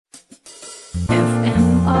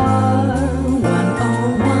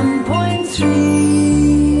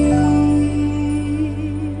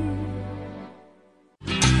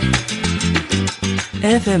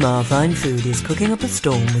FMR Fine Food is cooking up a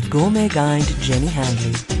storm with gourmet guide Jenny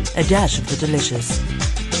Handley. A dash of the delicious.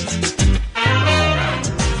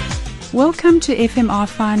 Welcome to FMR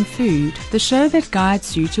Fine Food, the show that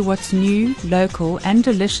guides you to what's new, local and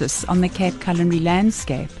delicious on the Cape culinary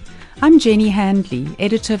landscape. I'm Jenny Handley,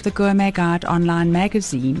 editor of the Gourmet Guide online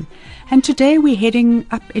magazine, and today we're heading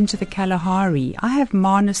up into the Kalahari. I have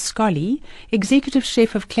Marnus Scholly, executive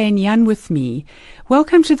chef of Klein, with me.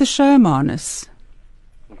 Welcome to the show, Marnus.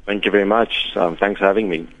 Thank you very much. Thanks for having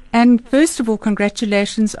me. And first of all,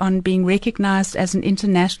 congratulations on being recognized as an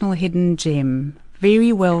international hidden gem.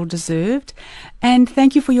 Very well deserved. And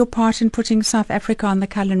thank you for your part in putting South Africa on the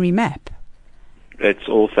culinary map. It's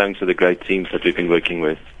all thanks to the great teams that we've been working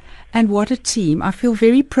with. And what a team. I feel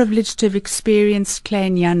very privileged to have experienced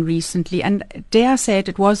Klein recently, and dare I say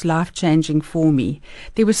it was life-changing for me.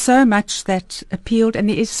 There was so much that appealed, and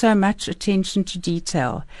there is so much attention to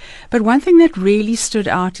detail. But one thing that really stood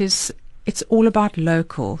out is it's all about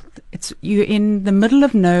local. You're in the middle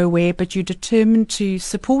of nowhere, but you're determined to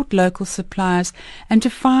support local suppliers and to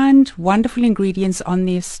find wonderful ingredients on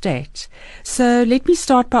the estate. So let me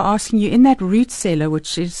start by asking you, in that root cellar,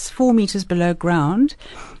 which is 4 meters below ground,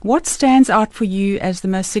 what stands out for you as the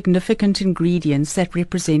most significant ingredients that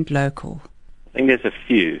represent local? I think there's a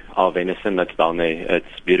few. Our venison that's down there,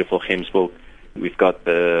 it's beautiful gemsbok. We've got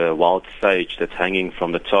the wild sage that's hanging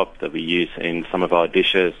from the top that we use in some of our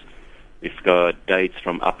dishes. We've got dates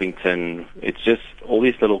from Uppington. It's just all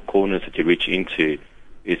these little corners that you reach into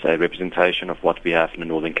is a representation of what we have in the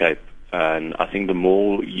Northern Cape. And I think the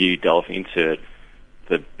more you delve into it,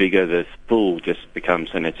 the bigger this pool just becomes,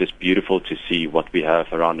 and it's just beautiful to see what we have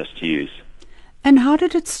around us to use. And how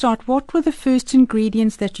did it start? What were the first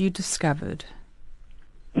ingredients that you discovered?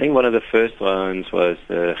 I think one of the first ones was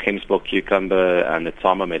the gemsbok cucumber and the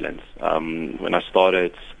tama melons. When I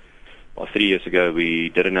started 3 years ago, we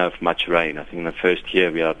didn't have much rain. I think in the first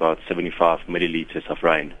year we had about 75 milliliters of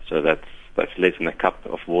rain. So that's less than a cup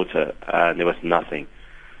of water, and there was nothing.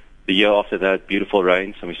 The year after that, beautiful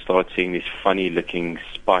rains, and we started seeing these funny-looking,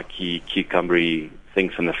 spiky, cucumbery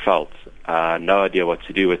things in the veld. No idea what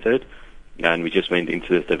to do with it, and we just went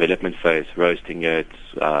into this development phase, roasting it,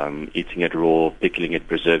 eating it raw, pickling it,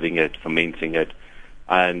 preserving it, fermenting it.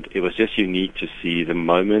 And it was just unique to see the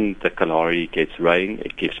moment the Kalahari gets rain,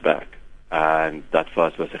 it gives back. And that for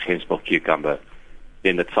us was the gemsbok cucumber.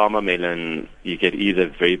 Then the tama melon, you get either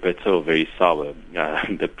very bitter or very sour.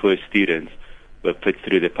 The poor students were put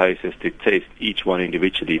through the paces to test each one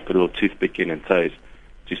individually, put a little toothpick in and taste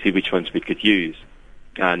to see which ones we could use.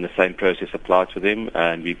 And the same process applied to them,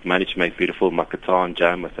 and we've managed to make beautiful makatan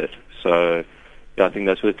jam with it. So I think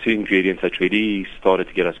those were the two ingredients that really started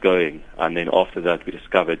to get us going. And then after that, we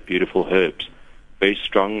discovered beautiful herbs, very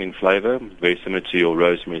strong in flavor, very similar to your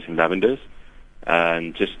rosemaries and lavenders,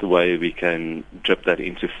 and just the way we can drip that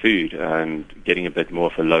into food and getting a bit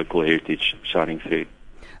more of a local heritage shining through.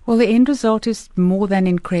 Well, the end result is more than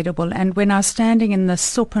incredible. And when I was standing in the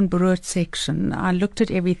soup and brood section, I looked at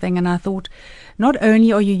everything and I thought, not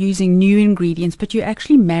only are you using new ingredients, but you're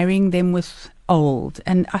actually marrying them with old.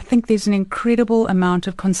 And I think there's an incredible amount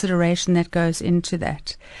of consideration that goes into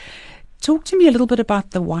that. Talk to me a little bit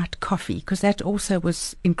about the white coffee, because that also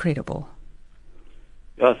was incredible.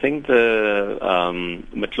 I think the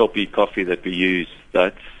Matlopi coffee that we use,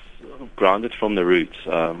 that's grounded from the roots,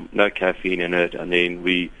 no caffeine in it, and then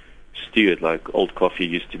we stew it like old coffee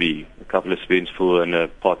used to be, a couple of spoonfuls in a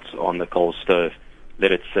pot on the coal stove,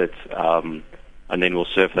 let it sit, and then we'll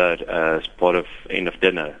serve that as part of end of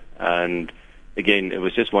dinner. And again, it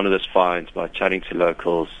was just one of those finds by chatting to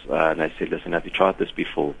locals, and they said, listen, have you tried this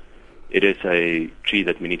before? It is a tree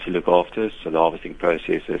that we need to look after, so the harvesting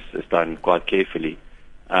process is done quite carefully.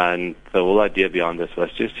 And the whole idea behind this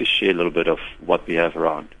was just to share a little bit of what we have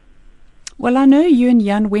around. Well, I know you and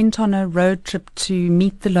Jan went on a road trip to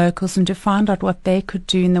meet the locals and to find out what they could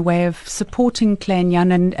do in the way of supporting Klein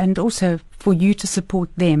and also for you to support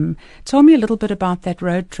them. Tell me a little bit about that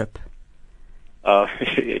road trip.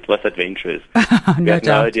 It was adventurous. No we had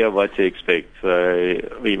doubt. no idea what to expect.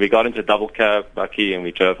 So we got into double cab, Bucky, and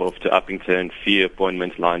we drove off to Uppington, 4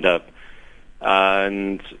 appointments lined up.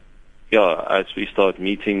 And yeah, as we started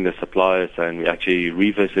meeting the suppliers and we actually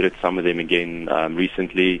revisited some of them again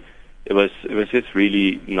recently, it was just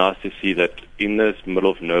really nice to see that in this middle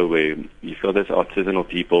of nowhere, you've got these artisanal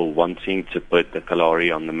people wanting to put the Kalahari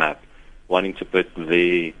on the map, wanting to put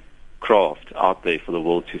their craft out there for the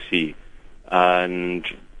world to see. And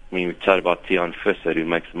I mean, we chat about Tiaan Visser, who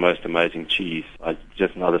makes the most amazing cheese.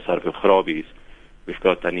 Just on the other side of the Grabies, we've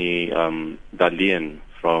got Danny Darlene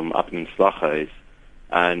from up in Slaghuis.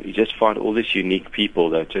 And you just find all these unique people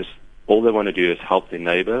that just all they want to do is help their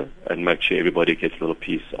neighbor and make sure everybody gets a little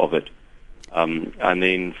piece of it. And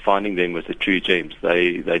then finding them was the true gems.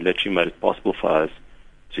 They literally made it possible for us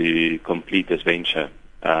to complete this venture.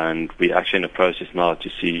 And we're actually in a process now to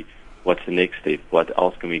see what's the next step, what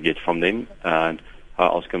else can we get from them, and how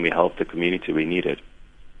else can we help the community we need it.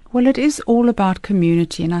 Well, it is all about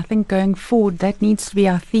community, and I think going forward that needs to be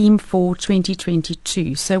our theme for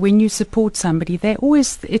 2022. So when you support somebody,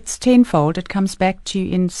 it's tenfold. It comes back to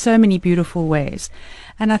you in so many beautiful ways.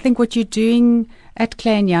 And I think what you're doing at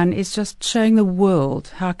Klein is just showing the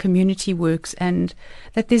world how community works, and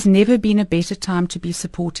that there's never been a better time to be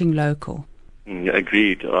supporting local. Yeah,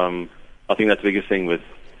 agreed. I think that's the biggest thing with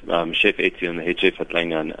Chef Etienne, the head chef at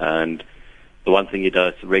Klein, and the one thing he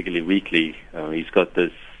does regularly, weekly, he's got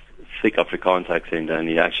this thick Afrikaans accent, and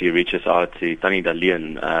he actually reaches out to Tannie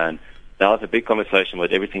Dalian, and they'll have a big conversation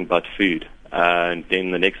about everything but food. And then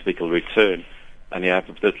the next week he'll return, and you have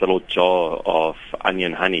this little jar of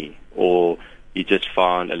onion honey, or he just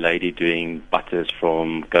found a lady doing butters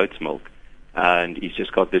from goat's milk, and he's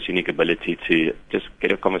just got this unique ability to just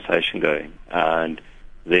get a conversation going. And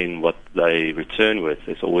then what they return with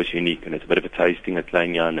is always unique, and it's a bit of a tasting at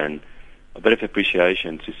Klein and a bit of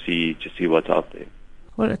appreciation to see what's out there.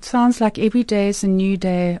 Well, it sounds like every day is a new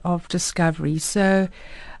day of discovery. So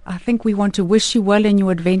I think we want to wish you well in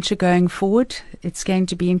your adventure going forward. It's going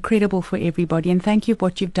to be incredible for everybody, and thank you for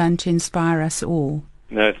what you've done to inspire us all.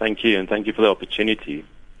 No, thank you, and thank you for the opportunity.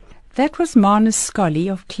 That was Marnus Scholly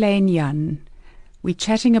of Klein. We're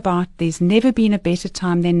chatting about there's never been a better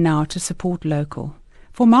time than now to support local.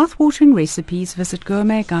 For mouth-watering recipes, visit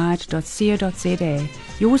gourmetguide.co.za.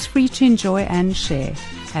 Yours free to enjoy and share.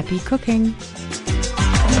 Happy cooking!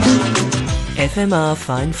 FMR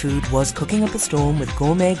Fine Food was cooking up a storm with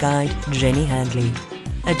gourmet guide Jenny Handley.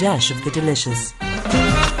 A dash of the delicious.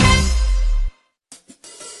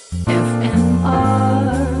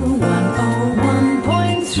 FMR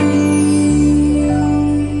 101.3